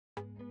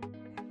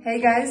Hey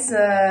guys,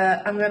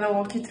 I'm gonna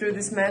walk you through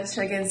this match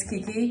against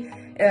Kiki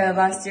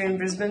last year in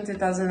Brisbane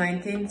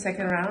 2019,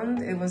 second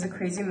round. It was a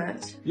crazy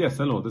match. Yes,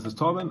 hello, this is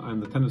Torben. I'm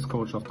the tennis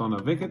coach of Donna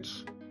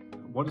Vekic.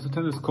 What is a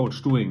tennis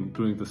coach doing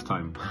during this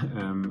time?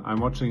 I'm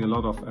watching a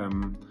lot of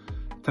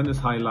tennis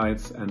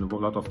highlights and a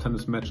lot of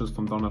tennis matches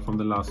from Donna from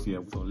the last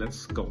year. So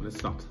let's go, let's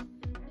start.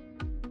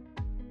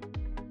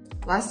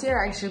 Last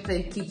year I actually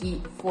played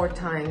Kiki 4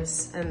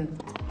 times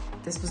and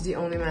this was the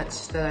only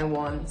match that I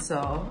won,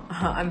 so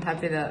I'm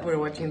happy that we're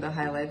watching the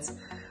highlights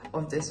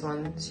of this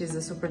one. She's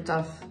a super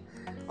tough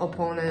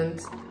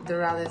opponent. The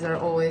rallies are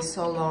always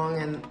so long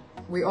and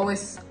we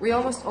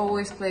almost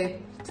always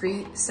play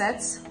 3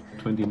 sets.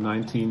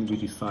 2019 we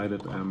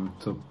decided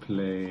to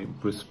play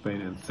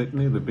Brisbane and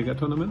Sydney, the bigger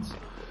tournaments.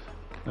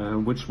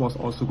 Which was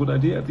also a good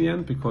idea at the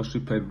end because she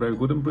played very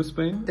good in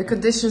Brisbane. The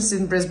conditions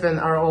in Brisbane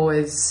are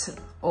always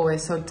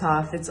so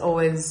tough. It's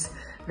always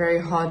very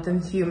hot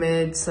and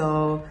humid,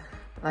 so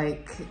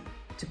like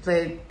to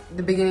play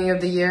the beginning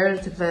of the year,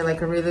 to play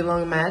like a really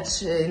long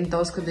match in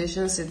those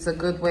conditions, it's a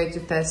good way to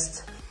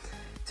test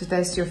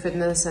your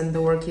fitness and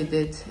the work you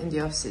did in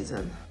the off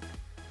season.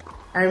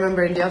 I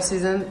remember in the off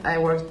season I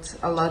worked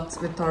a lot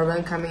with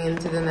Torben coming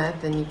into the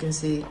net, and you can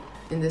see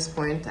in this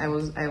point I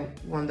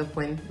won the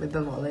point with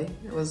the volley.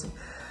 It was,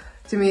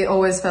 to me, it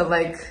always felt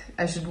like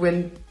I should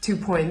win 2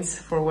 points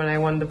for when I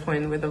won the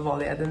point with the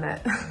volley at the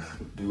net.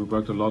 We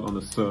worked a lot on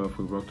the serve,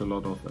 we worked a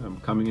lot of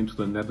coming into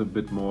the net a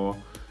bit more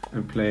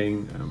and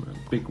playing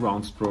big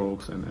round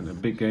strokes and a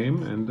big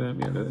game. And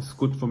yeah, it's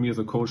good for me as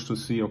a coach to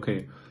see,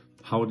 okay,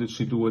 how did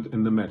she do it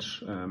in the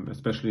match,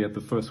 especially at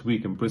the first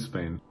week in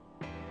Brisbane.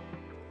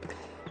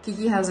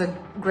 Kiki has a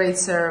great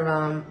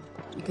serve.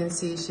 You can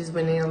see she's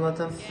winning a lot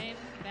of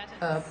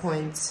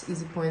points,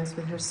 easy points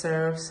with her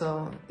serve,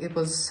 so it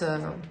was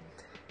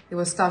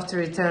tough to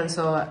return.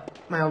 So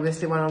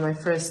obviously one of my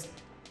first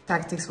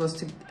tactics was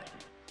to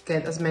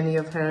get as many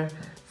of her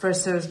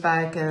first serves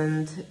back,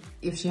 and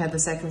if she had the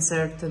second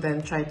serve, to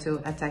then try to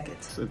attack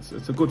it.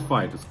 It's a good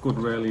fight, it's good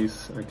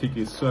rallies.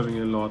 Kiki is serving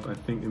a lot. I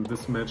think in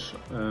this match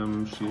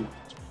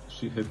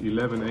she hit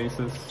 11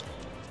 aces.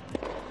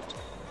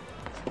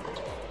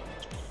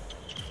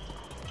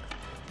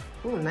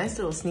 Ooh, nice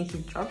little sneaky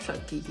drop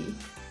shot, Kiki.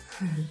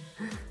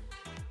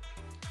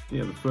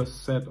 Yeah, the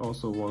first set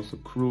also was a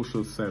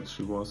crucial set.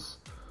 She was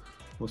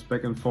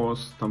back and forth,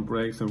 some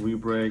breaks and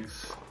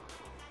re-breaks.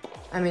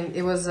 I mean,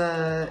 it was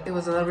a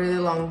really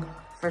long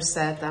first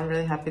set. I'm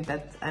really happy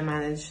that I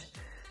managed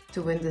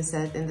to win the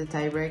set in the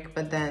tiebreak,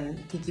 but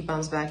then Kiki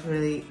bounced back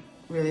really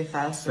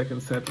fast.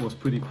 Second set was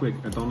pretty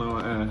quick.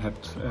 Donna had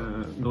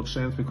no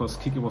chance because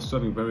Kiki was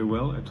serving very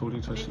well. I told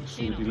you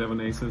she had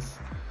 11 aces.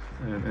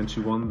 And she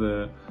won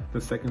the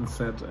second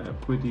set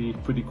pretty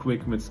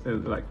quick,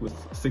 like with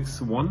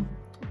 6-1.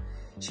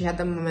 She had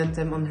the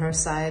momentum on her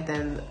side,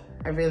 and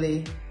I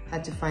really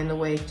had to find a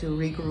way to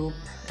regroup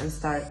and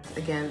start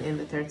again in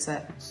the third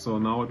set. So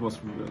now it was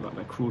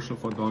like crucial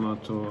for Donna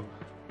to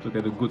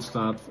get a good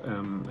start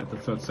at the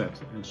third set,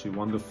 and she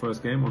won the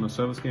first game on a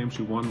service game.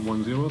 She won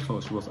 1-0,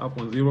 so she was up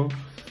 1-0,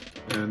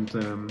 and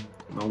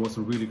now was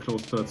a really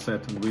close third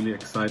set and really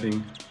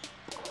exciting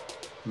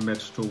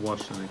match to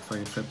watch, an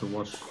exciting set to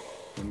watch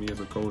for me as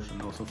a coach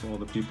and also for all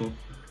the people.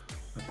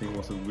 I think it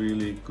was a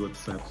really good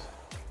set.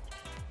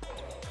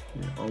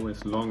 Yeah,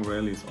 always long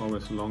rallies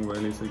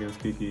against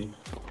Kiki.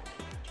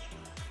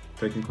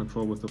 Taking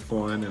control with the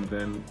forehand and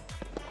then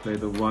play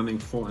the running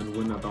forehand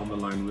winner down the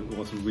line. It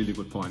was a really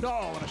good point.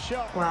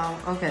 Wow,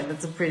 okay,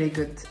 that's a pretty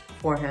good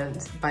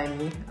forehand by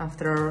me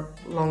after a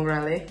long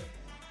rally.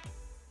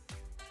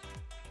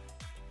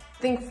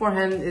 I think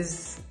forehand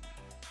is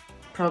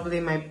probably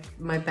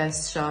my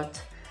best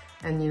shot,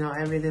 and you know,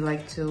 I really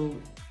like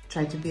to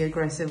try to be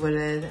aggressive with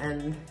it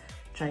and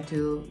try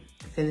to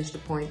finish the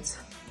points.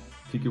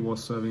 Kiki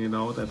was serving it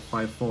out at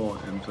 5-4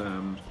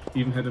 and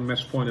even had a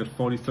match point at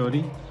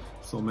 40-30.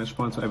 So match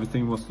point, so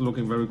everything was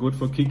looking very good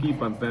for Kiki,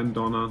 but then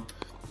Donna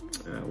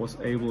was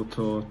able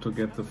to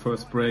get the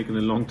first break in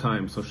a long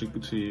time. So she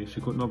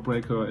could not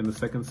break her in the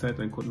second set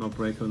and could not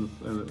break her in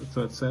the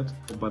third set,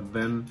 but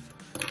then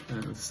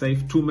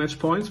saved 2 match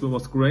points, which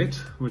was great,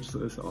 which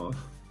is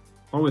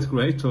always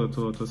great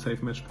to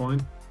save match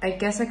point. I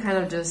guess I kind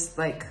of just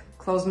like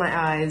closed my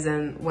eyes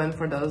and went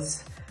for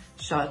those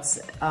shots.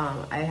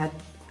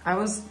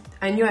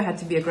 I knew I had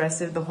to be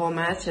aggressive the whole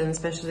match, and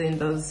especially in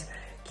those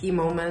key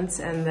moments,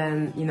 and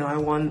then, you know, I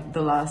won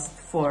the last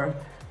 4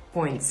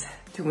 points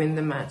to win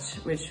the match,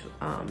 which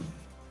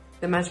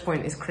the match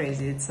point is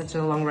crazy. It's such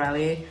a long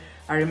rally.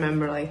 I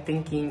remember like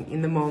thinking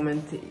in the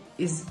moment,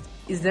 is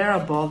there a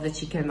ball that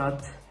she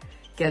cannot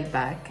get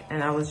back?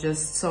 And I was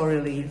just so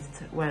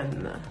relieved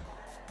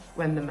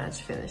when the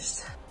match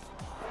finished.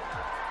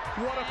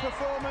 What a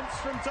performance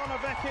from Donna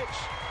Vekic.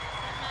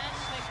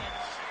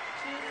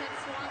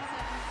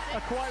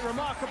 A quite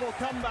remarkable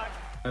comeback.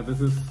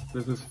 This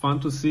is fun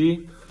to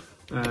see,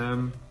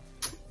 to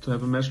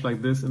have a match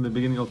like this in the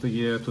beginning of the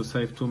year, to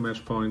save 2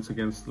 match points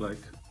against like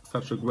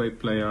such a great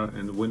player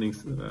and winning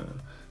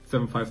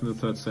 7-5 in the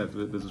third set.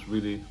 This is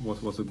really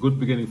was a good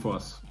beginning for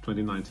us,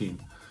 2019.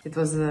 it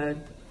was a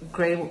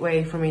great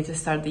way for me to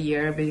start the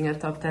year, beating a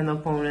top 10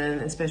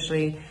 opponent,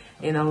 especially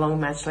in a long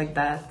match like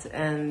that.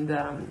 And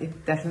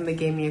it definitely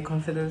gave me a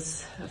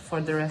confidence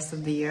for the rest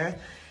of the year.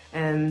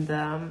 And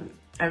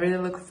I really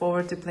look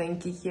forward to playing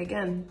Kiki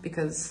again,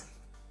 because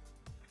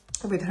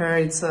with her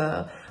it's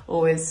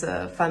always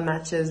fun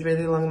matches,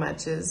 really long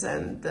matches,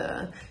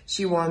 and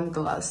she won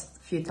the last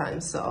few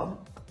times, so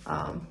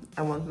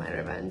I want my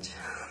revenge.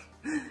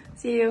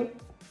 See you!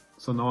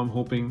 So now I'm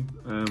hoping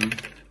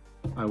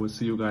I will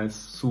see you guys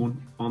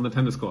soon on the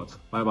tennis courts.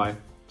 Bye bye.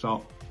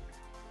 Ciao.